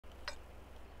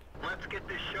get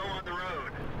this show on the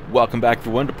road. Welcome back,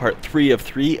 everyone, to part 3 of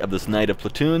 3 of this night of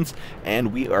platoons,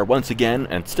 and we are once again,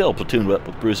 and still platooned with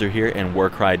Frubruiser here in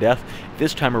Warcry Death.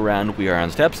 This time around, we are on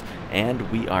steps,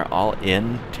 and we are all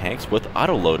in tanks with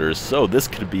autoloaders. So this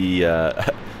could be,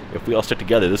 if we all stick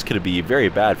together, this could be very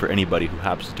bad for anybody who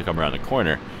happens to come around the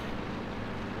corner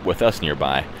with us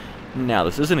nearby. Now,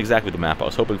 this isn't exactly the map I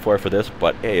was hoping for this,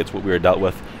 but hey, it's what we were dealt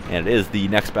with, and it is the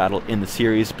next battle in the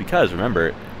series, because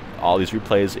remember, all these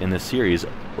replays in this series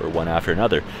were one after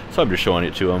another. So I'm just showing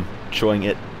it to them, showing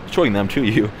them to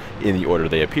you in the order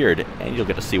they appeared, and you'll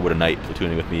get to see what a night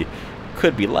platooning with me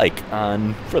could be like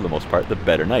on, for the most part, the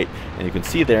better night. And you can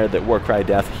see there that Warcry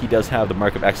Death, he does have the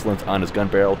mark of excellence on his gun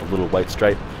barrel, the little white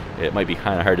stripe. It might be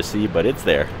kind of hard to see, but it's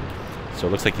there. So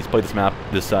it looks like he's played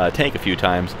this tank a few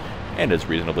times, and is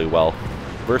reasonably well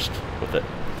versed with it.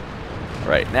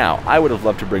 Alright, now, I would have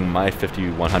loved to bring my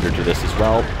 5100 to this as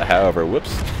well. However,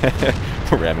 whoops,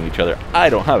 we're ramming each other. I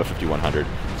don't have a 5100,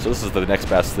 so this is the next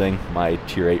best thing, my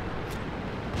tier 8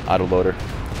 autoloader.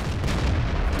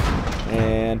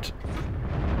 And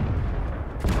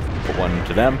put one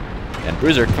to them. And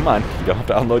Bruiser, come on, you don't have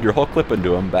to unload your whole clip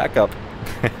into him. Back up.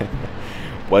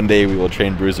 One day we will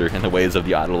train Bruiser in the ways of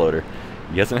the autoloader.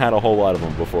 He hasn't had a whole lot of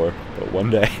them before, but one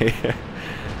day.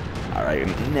 Alright,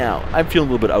 now, I'm feeling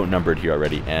a little bit outnumbered here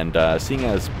already, and seeing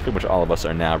as pretty much all of us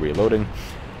are now reloading,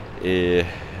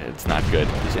 it's not good.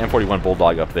 This M41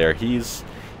 Bulldog up there, he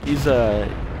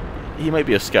might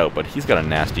be a scout, but he's got a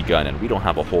nasty gun, and we don't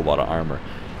have a whole lot of armor.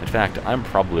 In fact, I'm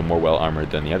probably more well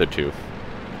armored than the other two.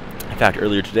 In fact,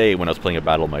 earlier today, when I was playing a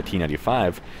battle of my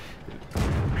T95,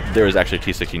 there was actually a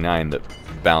T69 that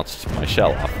bounced my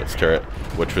shell off its turret,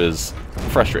 which was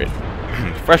frustrating.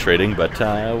 Frustrating, but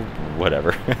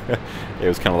whatever. It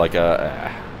was kind of like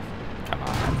a come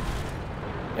on.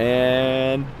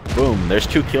 And boom, there's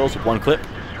 2 kills with 1 clip.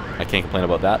 I can't complain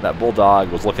about that. That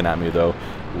bulldog was looking at me though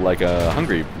like a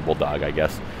hungry bulldog, I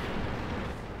guess.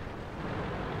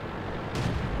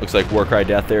 Looks like Warcry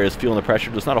Death there is feeling the pressure.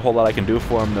 There's not a whole lot I can do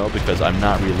for him though, because I'm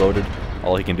not reloaded.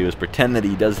 All he can do is pretend that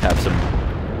he does have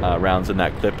some rounds in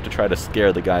that clip to try to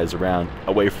scare the guys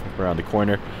away from around the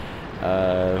corner.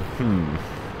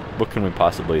 What can we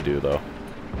possibly do though?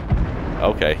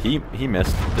 Okay, he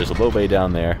missed. There's a Love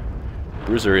down there.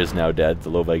 Bruiser is now dead. The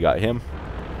Love got him.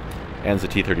 And the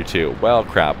T32. Well,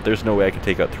 crap. There's no way I can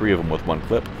take out 3 of them with 1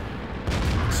 clip.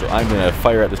 So I'm gonna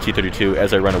fire at this T32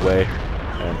 as I run away.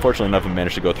 And unfortunately, none of them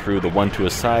managed to go through. The one to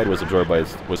his side was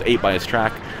ate by his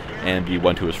track, and the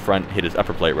one to his front hit his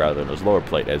upper plate rather than his lower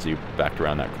plate as he backed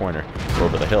around that corner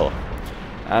over the hill.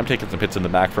 I'm taking some hits in the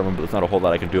back from him, but there's not a whole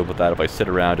lot I can do about that. If I sit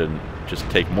around and just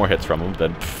take more hits from him,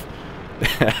 then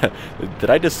did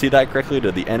I just see that correctly?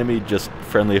 Did the enemy just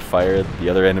friendly fire the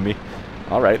other enemy?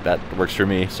 Alright, that works for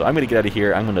me. So I'm going to get out of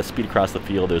here. I'm going to speed across the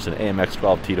field. There's an AMX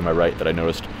 12T to my right that I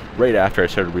noticed right after I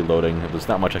started reloading. There's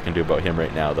not much I can do about him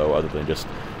right now, though, other than just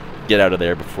get out of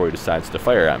there before he decides to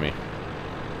fire at me.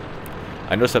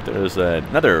 I noticed that there's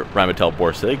another Rheinmetall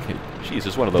Borsig. Jeez,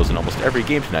 there's one of those in almost every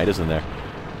game tonight, isn't there?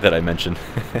 That I mentioned.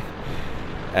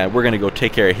 And we're going to go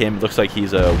take care of him. Looks like he's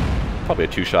probably a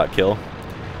 2-shot kill.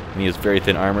 And he has very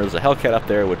thin armor. There's a Hellcat up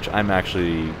there, which I'm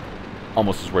actually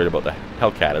almost as worried about the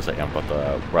Hellcat as I am about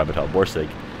the Rheinmetall Borsig.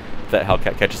 If that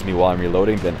Hellcat catches me while I'm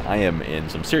reloading, then I am in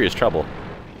some serious trouble.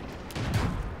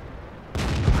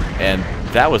 And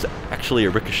that was actually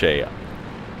a ricochet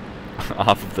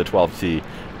off of the 12C.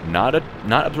 Not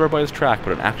absorbed by his track,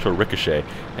 but an actual ricochet.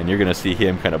 And you're going to see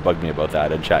him kind of bug me about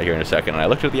that in chat here in a second. And I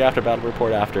looked at the after-battle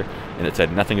report after, and it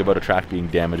said nothing about a track being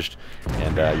damaged.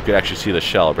 And you could actually see the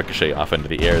shell ricochet off into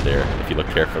the air there, if you look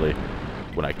carefully,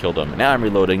 when I killed him. And now I'm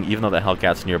reloading, even though the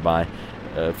Hellcat's nearby.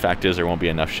 Fact is, there won't be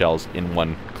enough shells in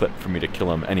 1 clip for me to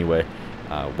kill him anyway.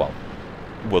 Well,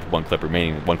 with 1 clip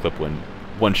remaining,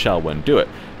 1 shell wouldn't do it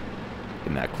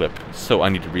in that clip. So I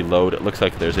need to reload. It looks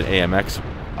like there's an AMX.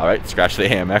 Alright, scratch the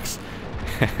AMX.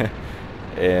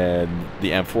 And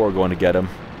the M4 going to get him.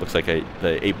 Looks like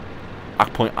the 8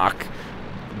 Point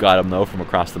got him though from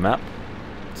across the map.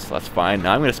 So that's fine.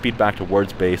 Now I'm going to speed back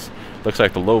towards base. Looks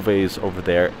like the Love's over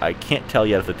there. I can't tell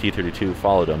yet if the T32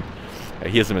 followed him.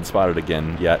 He hasn't been spotted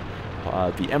again yet.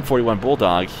 The M41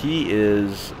 Bulldog, he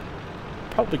is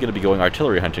probably going to be going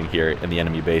artillery hunting here in the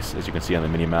enemy base, as you can see on the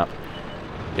mini-map.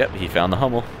 Yep, he found the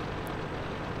Hummel.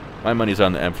 My money's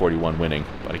on the M41 winning,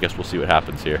 but I guess we'll see what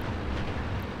happens here.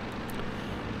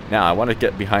 Now, I want to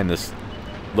get behind this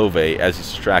Love as he's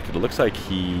distracted. It looks like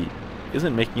he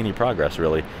isn't making any progress,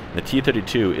 really. And the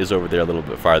T32 is over there a little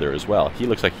bit farther as well. He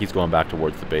looks like he's going back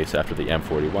towards the base after the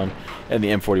M41, and the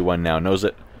M41 now knows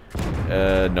it.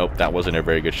 Nope, that wasn't a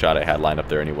very good shot I had lined up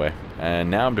there anyway.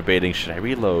 And now I'm debating, should I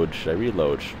reload? Should I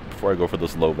reload before I go for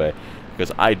this low bay?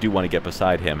 Because I do want to get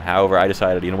beside him. However, I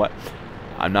decided, you know what?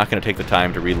 I'm not going to take the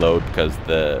time to reload because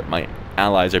my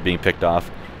allies are being picked off.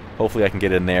 Hopefully I can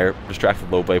get in there, distract the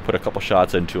low bay, put a couple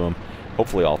shots into him.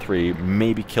 Hopefully all three,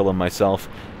 maybe kill him myself,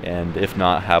 and if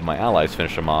not, have my allies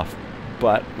finish him off.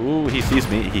 But, ooh, he sees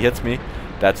me, he hits me.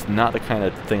 That's not the kind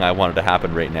of thing I wanted to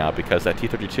happen right now, because that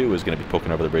T-32 is going to be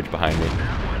poking over the bridge behind me.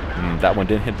 That one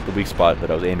didn't hit the weak spot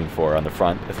that I was aiming for on the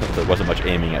front. There wasn't much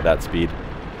aiming at that speed.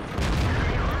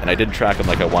 And I didn't track him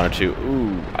like I wanted to.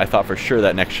 Ooh, I thought for sure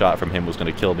that next shot from him was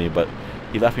going to kill me, but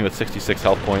he left me with 66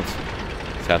 health points.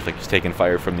 Sounds like he's taking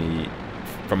fire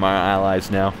from our allies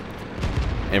now.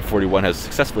 M41 has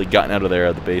successfully gotten out of there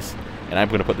at the base, and I'm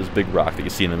going to put this big rock that you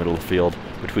see in the middle of the field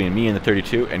between me and the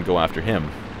 32 and go after him.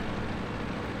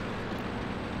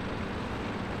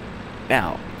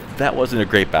 Now, that wasn't a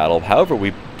great battle. However,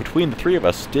 between the three of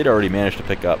us, did already manage to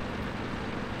pick up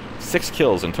 6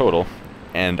 kills in total,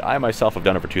 and I myself have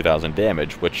done over 2,000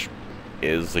 damage, which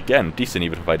is, again, decent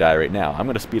even if I die right now. I'm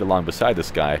going to speed along beside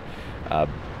this guy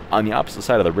on the opposite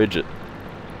side of the ridge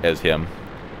as him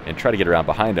and try to get around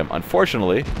behind him.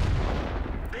 Unfortunately,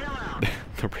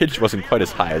 the ridge wasn't quite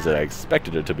as high as I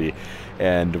expected it to be,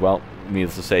 and, well,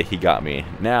 needless to say, he got me.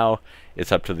 Now,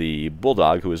 it's up to the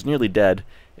Bulldog, who is nearly dead,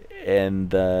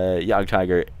 and the Young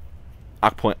Tiger,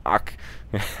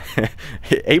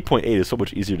 8.8 is so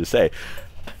much easier to say,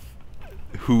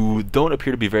 who don't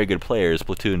appear to be very good players,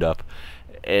 platooned up,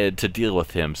 to deal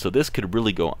with him. So this could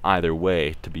really go either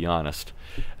way, to be honest.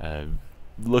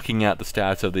 Looking at the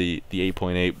stats of the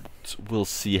 8.8, we'll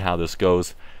see how this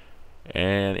goes.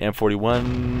 And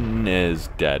M41 is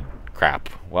dead. Crap.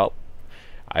 Well,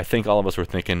 I think all of us were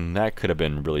thinking that could have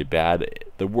been really bad.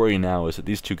 The worry now is that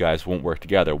these two guys won't work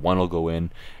together. One will go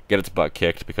in, get its butt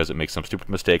kicked because it makes some stupid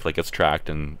mistake, like it's tracked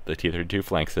and the T-32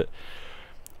 flanks it,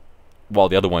 while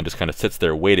the other one just kind of sits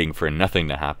there waiting for nothing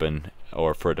to happen,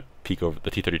 or for it to peek over, the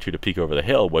T-32 to peek over the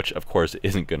hill, which of course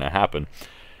isn't going to happen.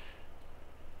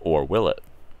 Or will it?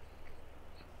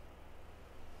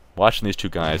 Watching these two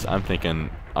guys, I'm thinking,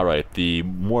 alright, the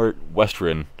more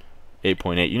western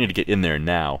 8.8, you need to get in there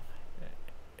now.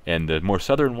 And the more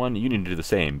southern one, you need to do the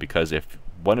same, because if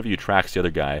one of you tracks the other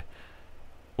guy,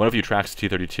 one of you tracks the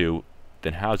T-32,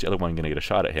 then how's the other one going to get a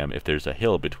shot at him if there's a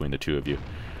hill between the two of you?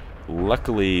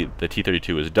 Luckily, the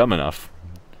T-32 is dumb enough,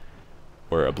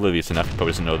 or oblivious enough, he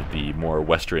probably doesn't know that the more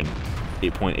western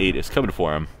 8.8 is coming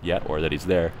for him yet, or that he's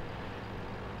there.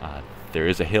 There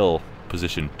is a hill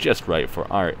positioned just right for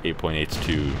our 8.8s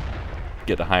to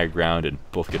get the higher ground and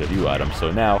both get a view at him.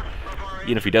 So now,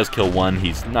 even if he does kill one,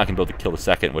 he's not going to be able to kill the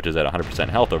second, which is at 100%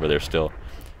 health over there still,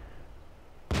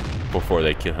 before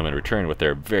they kill him in return with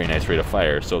their very nice rate of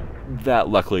fire. So that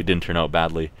luckily didn't turn out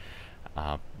badly,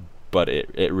 but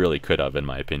it really could have, in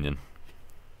my opinion.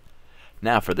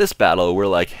 Now for this battle, we're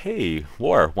like, hey,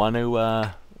 War,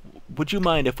 would you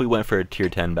mind if we went for a tier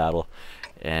 10 battle?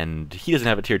 And he doesn't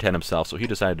have a tier 10 himself, so he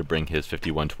decided to bring his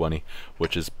 5120,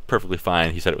 which is perfectly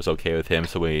fine. He said it was okay with him,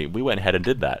 so we went ahead and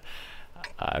did that.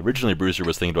 Originally, Bruiser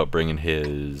was thinking about bringing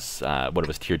his one of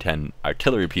his tier 10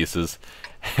 artillery pieces,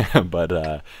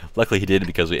 but luckily he did,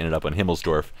 because we ended up on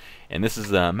Himmelsdorf. And this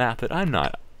is a map that I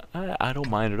don't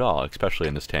mind at all, especially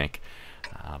in this tank.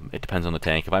 It depends on the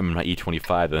tank. If I'm in my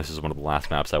E25, then this is one of the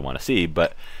last maps I want to see,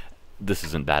 but this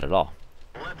isn't bad at all.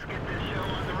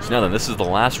 So now then, this is the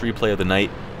last replay of the night,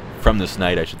 from this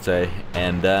night I should say,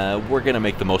 and we're going to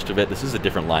make the most of it. This is a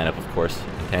different lineup, of course,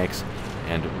 in tanks,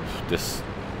 and this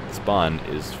spawn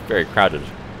is very crowded.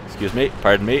 Excuse me,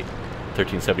 pardon me.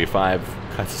 1375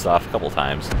 cuts us off a couple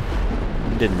times.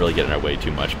 Didn't really get in our way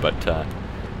too much, but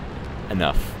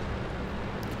enough.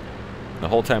 The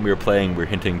whole time we were playing, we were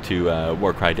hinting to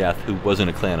Warcry Death, who wasn't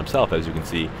a clan himself, as you can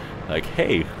see, like,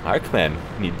 hey, our clan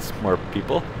needs more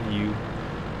people. You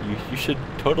should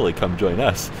totally come join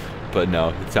us. But no,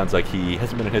 it sounds like he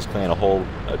hasn't been in his clan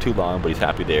too long, but he's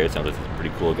happy there. It sounds like he's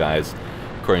pretty cool guys,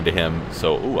 according to him.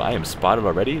 So, ooh, I am spotted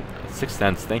already? 6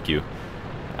 cents, thank you.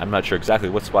 I'm not sure exactly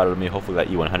what spotted me. Hopefully that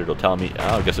E100 will tell me.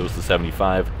 Oh, I guess it was the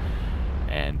 75.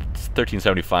 And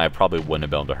 1375 probably wouldn't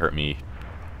have been able to hurt me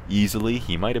easily.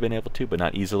 He might have been able to, but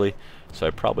not easily. So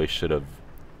I probably should have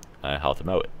helped him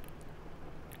out.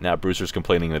 Now Bruiser's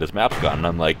complaining that his map's gone, and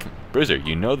I'm like, Bruiser,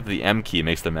 you know that the M key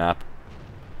makes the map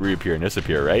reappear and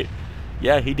disappear, right?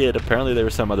 Yeah, he did. Apparently there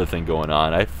was some other thing going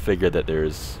on. I figured that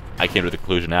I came to the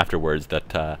conclusion afterwards that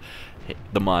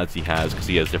the mods he has, because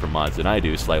he has different mods than I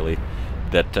do slightly,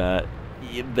 that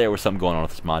there was something going on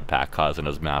with his mod pack causing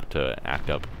his map to act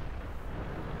up.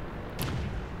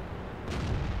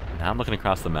 now I'm looking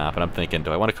across the map, and I'm thinking,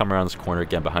 do I want to come around this corner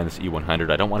again behind this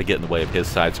E100? I don't want to get in the way of his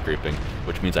side scraping,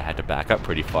 which means I had to back up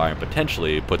pretty far, and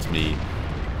potentially puts me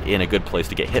in a good place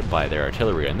to get hit by their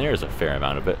artillery, and there's a fair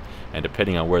amount of it. And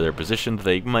depending on where they're positioned,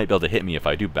 they might be able to hit me if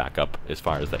I do back up as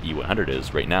far as that E100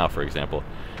 is. Right now, for example,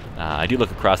 I do look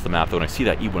across the map, though, and I see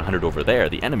that E100 over there,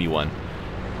 the enemy one,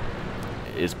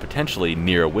 is potentially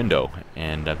near a window,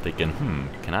 and I'm thinking,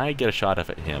 can I get a shot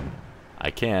at him?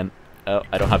 I can.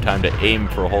 I don't have time to aim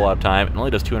for a whole lot of time. It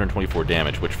only does 224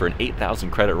 damage, which for an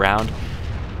 8,000 credit round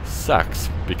sucks,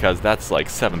 because that's like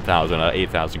 7,000 out of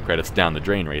 8,000 credits down the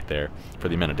drain right there for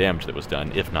the amount of damage that was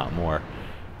done, if not more.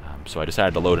 So I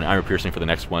decided to load an armor piercing for the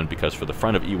next one, because for the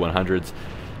front of E100s,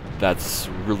 that's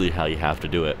really how you have to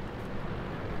do it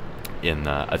in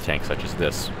a tank such as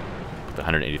this, with the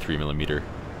 183mm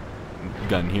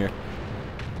gun here.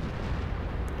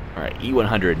 Alright,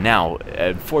 E100 now.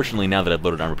 Unfortunately, now that I've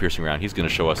loaded armor piercing round, he's going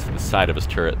to show us the side of his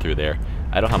turret through there.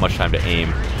 I don't have much time to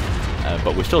aim,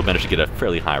 but we still managed to get a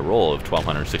fairly high roll of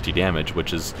 1,260 damage,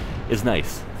 which is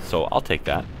nice. So I'll take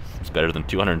that. It's better than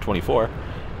 224,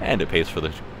 and it pays for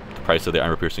the price of the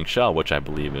armor piercing shell, which I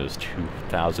believe is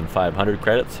 2,500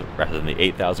 credits, rather than the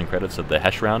 8,000 credits of the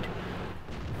Hesh round.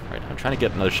 Alright, I'm trying to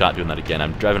get another shot doing that again.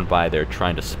 I'm driving by there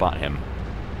trying to spot him,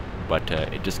 but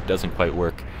it just doesn't quite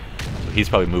work. So he's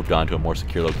probably moved on to a more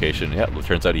secure location. Yep, it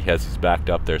turns out he's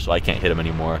backed up there, so I can't hit him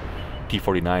anymore.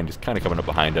 T-49 is kind of coming up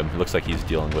behind him. It looks like he's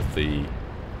dealing with the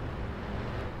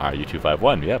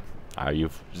RU-251. Yep,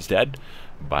 RU is dead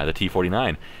by the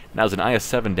T-49. Now there's an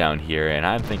IS-7 down here, and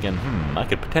I'm thinking, I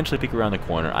could potentially peek around the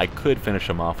corner. I could finish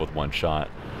him off with one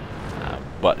shot,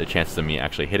 but the chances of me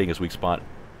actually hitting his weak spot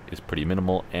is pretty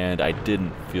minimal, and I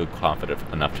didn't feel confident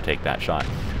enough to take that shot.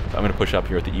 So I'm going to push up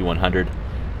here with the E100.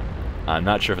 I'm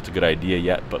not sure if it's a good idea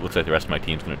yet, but looks like the rest of my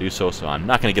team's going to do so, so I'm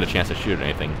not going to get a chance to shoot at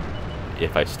anything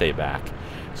if I stay back.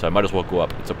 So I might as well go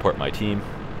up and support my team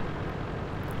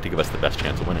to give us the best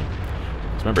chance of winning.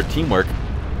 So remember, teamwork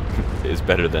is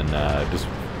better than just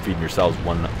feeding yourselves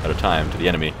one at a time to the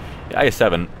enemy. The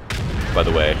IS-7, by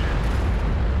the way,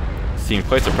 seemed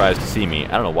quite surprised to see me.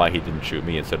 I don't know why he didn't shoot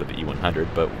me instead of the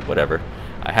E100, but whatever.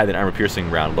 I had an armor-piercing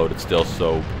round loaded still,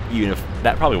 so even if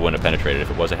that probably wouldn't have penetrated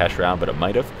if it was a Hesh round, but it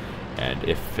might have. And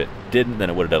if it didn't, then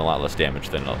it would have done a lot less damage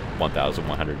than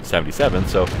 1,177,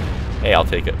 so hey, I'll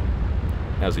take it.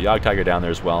 There's a Yog Tiger down there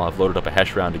as well. I've loaded up a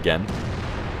Hesh round again.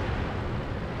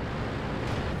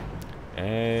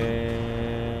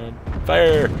 And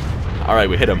fire! Alright,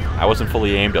 we hit him. I wasn't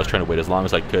fully aimed. I was trying to wait as long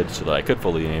as I could so that I could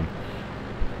fully aim.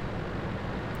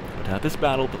 But this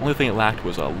battle, the only thing it lacked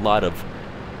was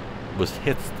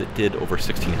hits that did over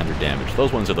 1,600 damage.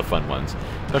 Those ones are the fun ones,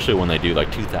 especially when they do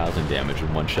like 2,000 damage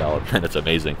in one shell, and it's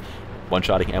amazing.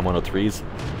 One-shotting M103s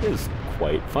is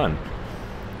quite fun.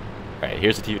 Alright,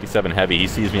 here's the T-57 Heavy. He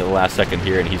sees me at the last second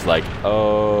here, and he's like,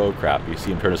 oh crap. You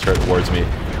see him turn his turret towards me,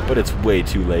 but it's way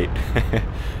too late.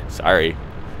 Sorry.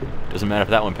 Doesn't matter if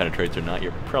that one penetrates or not,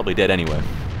 you're probably dead anyway.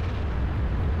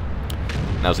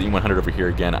 Now there's the E100 over here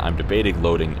again. I'm debating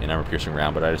loading an armor-piercing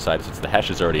round, but I decided since the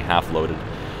Hesh is already half loaded,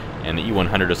 and the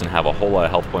E100 doesn't have a whole lot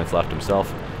of health points left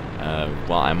himself,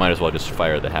 well, I might as well just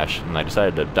fire the Hesh, and I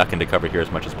decided to duck into cover here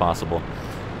as much as possible.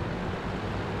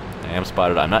 I am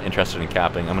spotted. I'm not interested in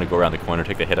capping. I'm going to go around the corner,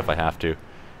 take the hit if I have to,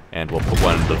 and we'll put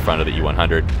one to the front of the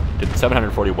E100. Did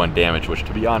 741 damage, which,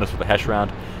 to be honest, with the Hesh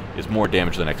round, is more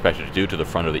damage than I expected to do to the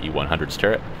front of the E100's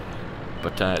turret.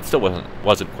 But it still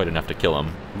wasn't quite enough to kill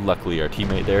him. Luckily, our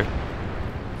teammate there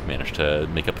managed to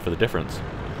make up for the difference.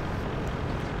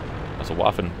 That's a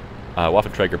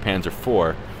Waffenträger Panzer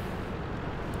IV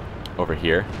over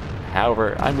here.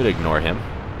 However, I'm going to ignore him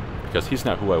because he's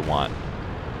not who I want.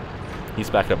 He's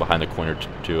backed up behind the corner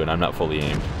too, and I'm not fully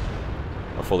aimed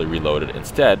or fully reloaded.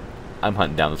 Instead, I'm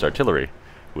hunting down this artillery,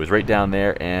 who is right down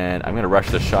there, and I'm going to rush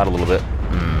this shot a little bit.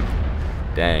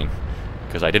 Dang.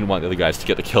 Because I didn't want the other guys to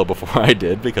get the kill before I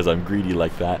did, because I'm greedy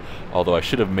like that. Although I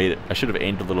should have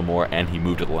aimed a little more, and he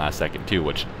moved at the last second too,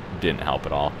 which didn't help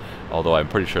at all. Although I'm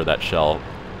pretty sure that shell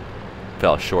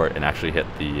fell short and actually hit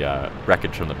the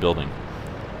wreckage from the building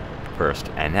first.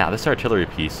 And now this artillery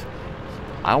piece,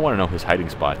 I want to know his hiding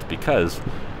spots, because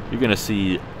you're going to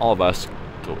see all of us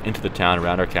go into the town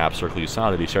around our cap circle. You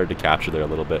saw that he started to capture there a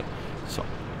little bit. So,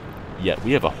 yet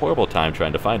we have a horrible time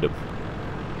trying to find him.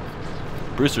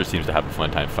 Brewster seems to have a fun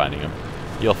time finding him.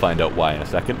 You'll find out why in a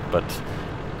second, but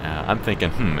I'm thinking,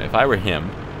 if I were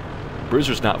him,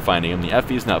 Brewster's not finding him, the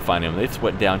FE's not finding him. They've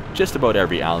went down just about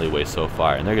every alleyway so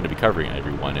far, and they're going to be covering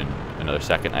everyone in another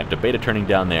second. I've debated turning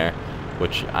down there,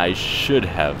 which I should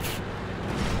have.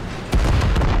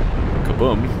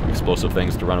 Kaboom! Explosive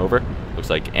things to run over. Looks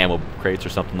like ammo crates or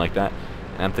something like that.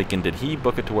 And I'm thinking, did he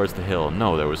book it towards the hill?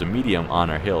 No, there was a medium on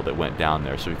our hill that went down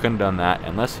there, so he couldn't have done that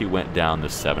unless he went down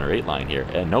this 7 or 8 line here.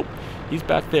 And nope, he's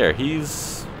back there. He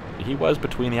was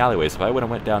between the alleyways. If I would have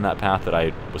went down that path that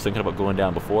I was thinking about going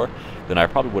down before, then I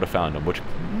probably would have found him, which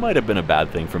might have been a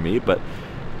bad thing for me, but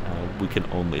we can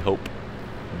only hope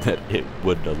that it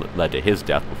would have led to his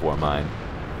death before mine.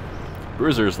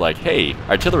 Bruiser's like, hey,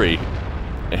 artillery!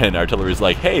 And artillery's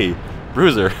like, hey,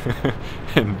 Bruiser!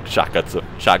 And shotguns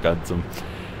him.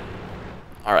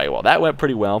 Alright, well, that went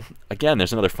pretty well. Again,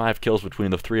 there's another 5 kills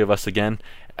between the 3 of us again.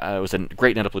 It was a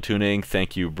great night of platooning.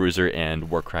 Thank you, Bruiser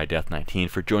and Warcry Death 19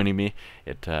 for joining me.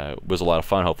 It was a lot of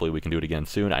fun. Hopefully we can do it again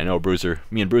soon. I know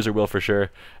me and Bruiser will for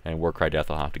sure, and Warcry Death,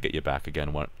 I'll have to get you back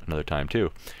again another time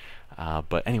too.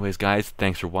 But anyways, guys,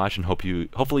 thanks for watching.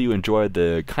 Hopefully you enjoyed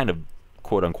the kind of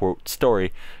quote-unquote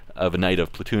story of a night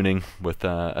of platooning with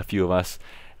a few of us.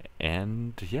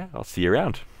 And yeah, I'll see you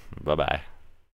around. Bye-bye.